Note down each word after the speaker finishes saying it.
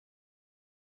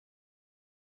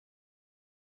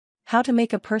How to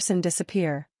make a person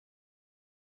disappear.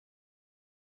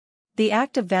 The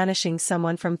act of vanishing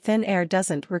someone from thin air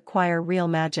doesn't require real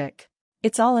magic.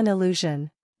 It's all an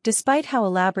illusion. Despite how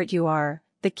elaborate you are,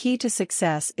 the key to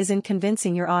success is in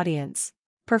convincing your audience.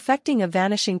 Perfecting a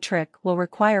vanishing trick will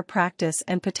require practice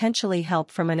and potentially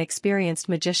help from an experienced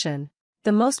magician.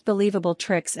 The most believable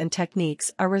tricks and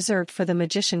techniques are reserved for the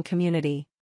magician community.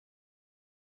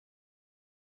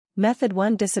 Method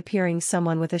 1: Disappearing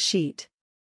someone with a sheet.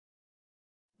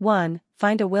 1.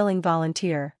 Find a willing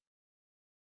volunteer.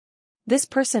 This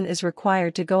person is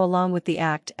required to go along with the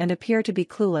act and appear to be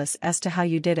clueless as to how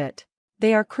you did it.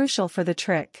 They are crucial for the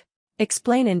trick.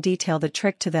 Explain in detail the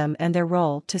trick to them and their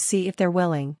role to see if they're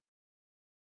willing.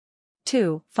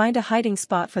 2. Find a hiding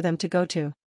spot for them to go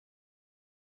to.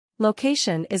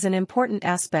 Location is an important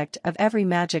aspect of every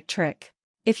magic trick.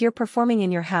 If you're performing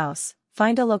in your house,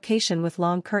 find a location with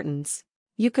long curtains.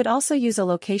 You could also use a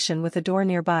location with a door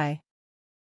nearby.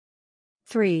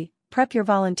 3. Prep your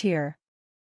volunteer.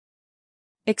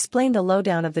 Explain the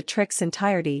lowdown of the trick's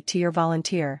entirety to your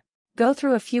volunteer. Go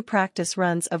through a few practice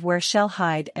runs of where shall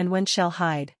hide and when shall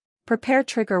hide. Prepare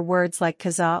trigger words like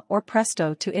kazaa or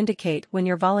presto to indicate when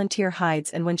your volunteer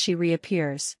hides and when she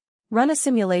reappears. Run a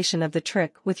simulation of the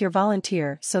trick with your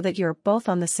volunteer so that you're both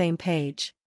on the same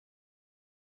page.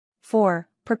 4.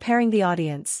 Preparing the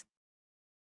audience.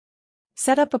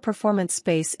 Set up a performance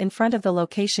space in front of the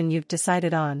location you've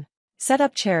decided on. Set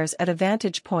up chairs at a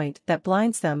vantage point that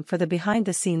blinds them for the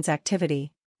behind-the-scenes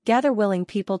activity. Gather willing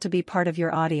people to be part of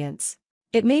your audience.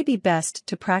 It may be best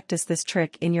to practice this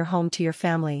trick in your home to your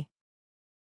family.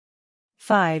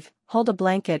 5. Hold a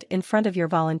blanket in front of your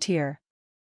volunteer.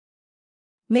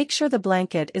 Make sure the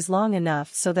blanket is long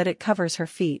enough so that it covers her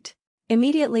feet.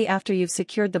 Immediately after you've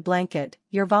secured the blanket,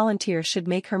 your volunteer should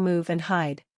make her move and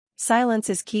hide. Silence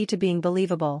is key to being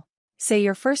believable. Say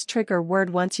your first trigger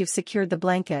word once you've secured the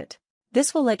blanket.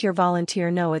 This will let your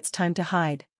volunteer know it's time to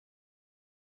hide.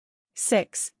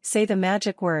 6. Say the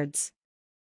magic words.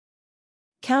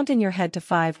 Count in your head to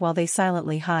 5 while they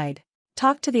silently hide.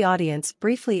 Talk to the audience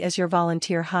briefly as your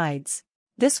volunteer hides.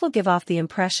 This will give off the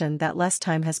impression that less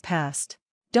time has passed.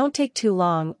 Don't take too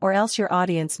long or else your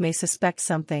audience may suspect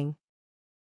something.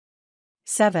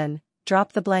 7.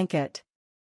 Drop the blanket.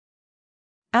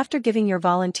 After giving your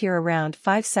volunteer around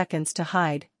 5 seconds to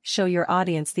hide, show your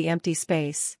audience the empty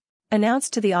space. Announce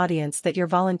to the audience that your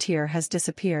volunteer has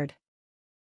disappeared.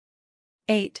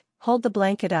 8. Hold the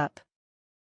blanket up.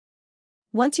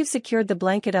 Once you've secured the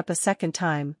blanket up a second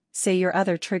time, say your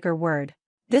other trigger word.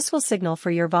 This will signal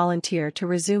for your volunteer to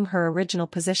resume her original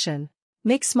position.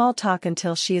 Make small talk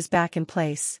until she is back in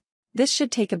place. This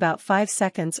should take about 5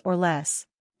 seconds or less.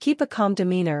 Keep a calm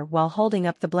demeanor while holding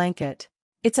up the blanket.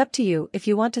 It's up to you if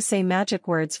you want to say magic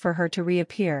words for her to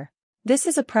reappear. This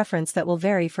is a preference that will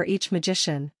vary for each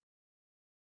magician.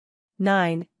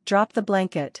 9. Drop the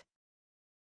blanket.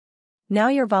 Now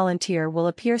your volunteer will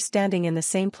appear standing in the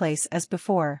same place as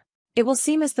before. It will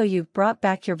seem as though you've brought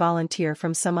back your volunteer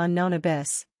from some unknown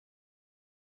abyss.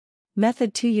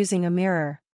 Method 2: Using a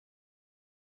mirror.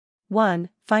 1.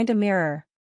 Find a mirror.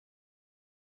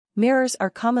 Mirrors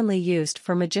are commonly used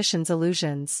for magicians'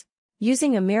 illusions.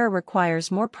 Using a mirror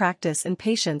requires more practice and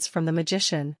patience from the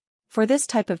magician. For this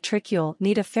type of trick you'll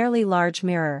need a fairly large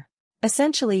mirror.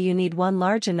 Essentially you need one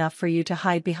large enough for you to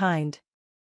hide behind.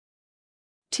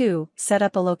 2. Set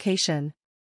up a location.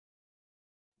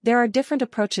 There are different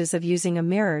approaches of using a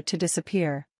mirror to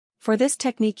disappear. For this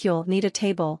technique you'll need a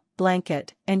table,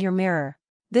 blanket, and your mirror.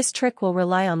 This trick will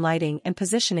rely on lighting and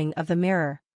positioning of the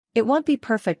mirror. It won't be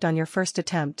perfect on your first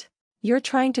attempt. You're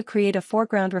trying to create a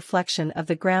foreground reflection of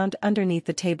the ground underneath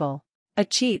the table. A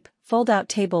cheap, fold-out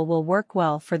table will work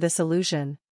well for this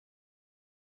illusion.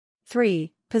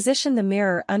 3. Position the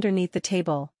mirror underneath the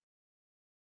table.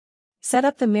 Set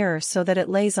up the mirror so that it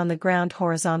lays on the ground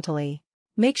horizontally.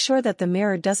 Make sure that the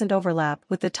mirror doesn't overlap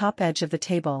with the top edge of the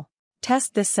table.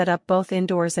 Test this setup both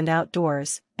indoors and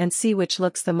outdoors, and see which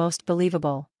looks the most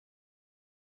believable.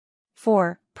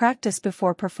 4. Practice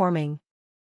before performing.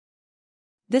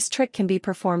 This trick can be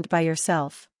performed by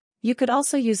yourself. You could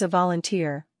also use a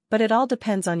volunteer, but it all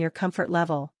depends on your comfort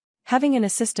level. Having an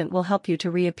assistant will help you to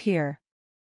reappear.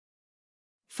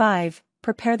 5.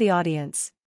 Prepare the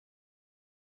audience.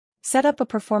 Set up a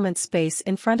performance space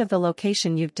in front of the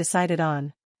location you've decided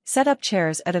on. Set up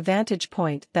chairs at a vantage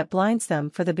point that blinds them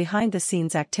for the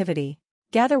behind-the-scenes activity.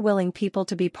 Gather willing people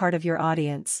to be part of your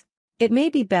audience. It may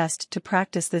be best to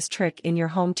practice this trick in your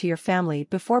home to your family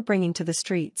before bringing to the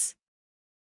streets.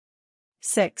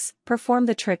 6. Perform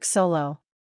the trick solo.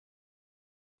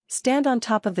 Stand on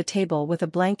top of the table with a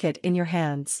blanket in your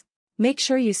hands. Make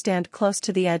sure you stand close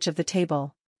to the edge of the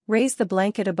table. Raise the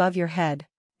blanket above your head.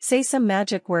 Say some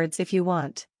magic words if you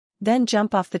want. Then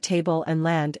jump off the table and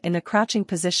land in a crouching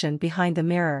position behind the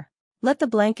mirror. Let the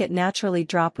blanket naturally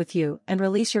drop with you and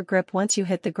release your grip once you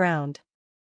hit the ground.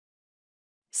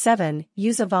 7.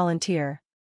 Use a volunteer.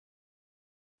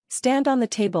 Stand on the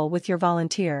table with your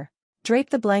volunteer. Drape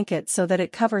the blanket so that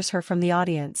it covers her from the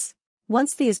audience.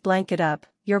 Once the blanket up,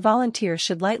 your volunteer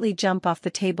should lightly jump off the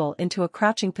table into a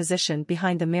crouching position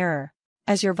behind the mirror.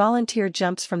 As your volunteer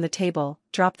jumps from the table,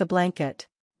 drop the blanket.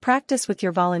 Practice with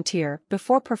your volunteer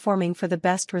before performing for the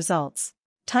best results.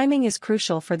 Timing is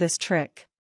crucial for this trick.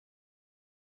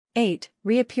 8.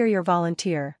 Reappear your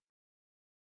volunteer.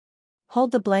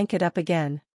 Hold the blanket up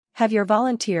again. Have your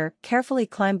volunteer carefully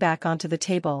climb back onto the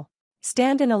table.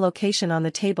 Stand in a location on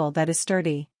the table that is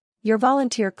sturdy. Your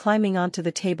volunteer climbing onto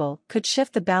the table could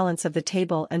shift the balance of the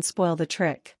table and spoil the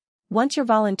trick. Once your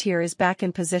volunteer is back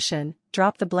in position,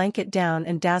 drop the blanket down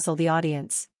and dazzle the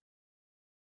audience.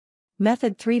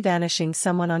 Method 3. Vanishing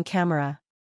someone on camera.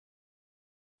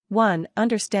 1.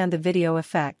 Understand the video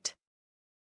effect.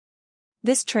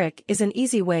 This trick is an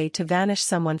easy way to vanish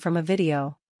someone from a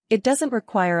video. It doesn't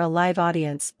require a live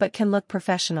audience but can look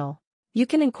professional. You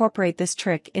can incorporate this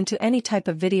trick into any type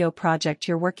of video project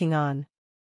you're working on.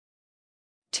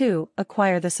 2.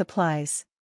 Acquire the supplies.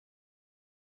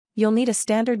 You'll need a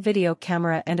standard video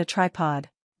camera and a tripod.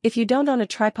 If you don't own a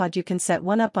tripod, you can set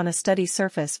one up on a study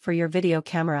surface for your video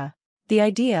camera. The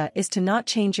idea is to not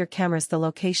change your camera's the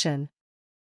location.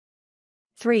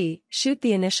 3. Shoot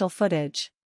the initial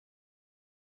footage.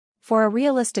 For a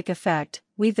realistic effect,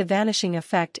 weave the vanishing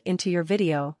effect into your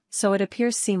video, so it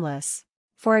appears seamless.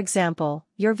 For example,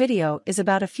 your video is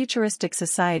about a futuristic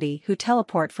society who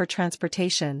teleport for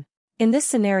transportation. In this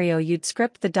scenario, you'd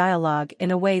script the dialogue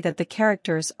in a way that the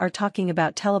characters are talking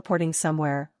about teleporting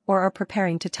somewhere, or are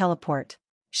preparing to teleport.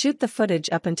 Shoot the footage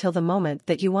up until the moment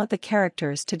that you want the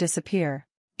characters to disappear.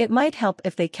 It might help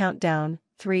if they count down,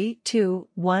 3, 2,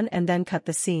 1 and then cut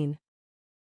the scene.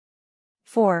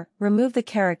 4. Remove the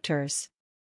characters.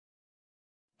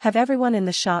 Have everyone in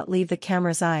the shot leave the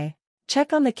camera's eye.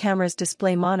 Check on the camera's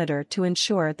display monitor to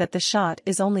ensure that the shot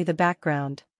is only the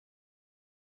background.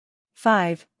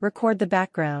 5. Record the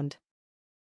background.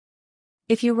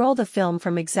 If you roll the film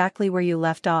from exactly where you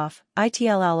left off,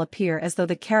 it'll appear as though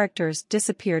the characters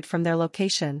disappeared from their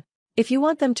location. If you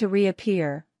want them to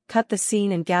reappear, cut the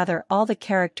scene and gather all the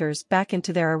characters back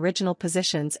into their original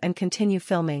positions and continue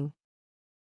filming.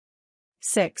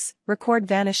 6. Record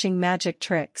vanishing magic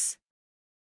tricks.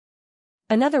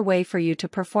 Another way for you to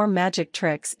perform magic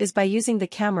tricks is by using the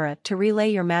camera to relay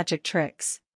your magic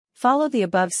tricks. Follow the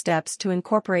above steps to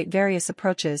incorporate various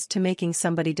approaches to making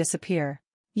somebody disappear.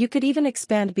 You could even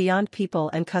expand beyond people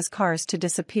and cause cars to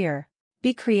disappear.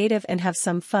 Be creative and have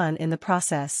some fun in the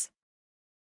process.